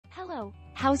Hello,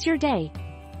 how's your day?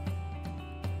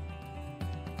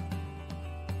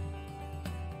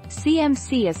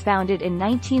 CMC is founded in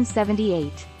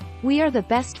 1978. We are the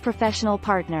best professional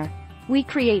partner. We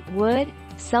create wood,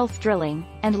 self-drilling,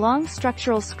 and long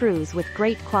structural screws with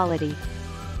great quality.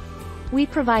 We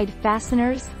provide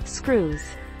fasteners, screws,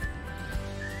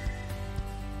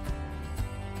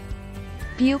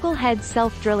 bugle head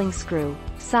self-drilling screw,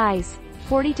 size,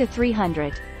 40 to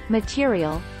 300,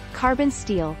 material, carbon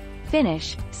steel,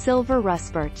 finish, silver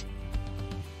Ruspert.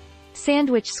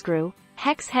 Sandwich screw,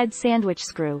 hex head sandwich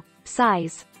screw,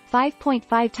 size,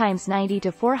 5.5 times 90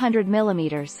 to 400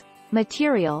 millimeters,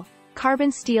 material, carbon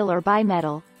steel or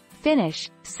bimetal, finish,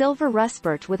 silver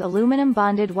Ruspert with aluminum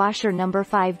bonded washer number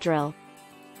 5 drill.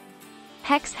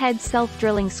 Hex head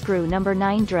self-drilling screw number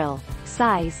 9 drill,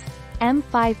 size,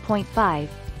 M5.5,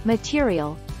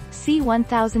 material,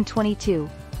 C1022,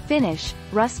 finish,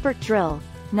 Ruspert drill,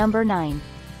 number 9.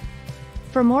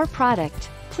 For more product,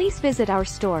 please visit our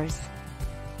stores.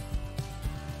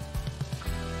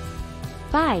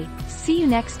 Bye, see you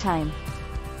next time.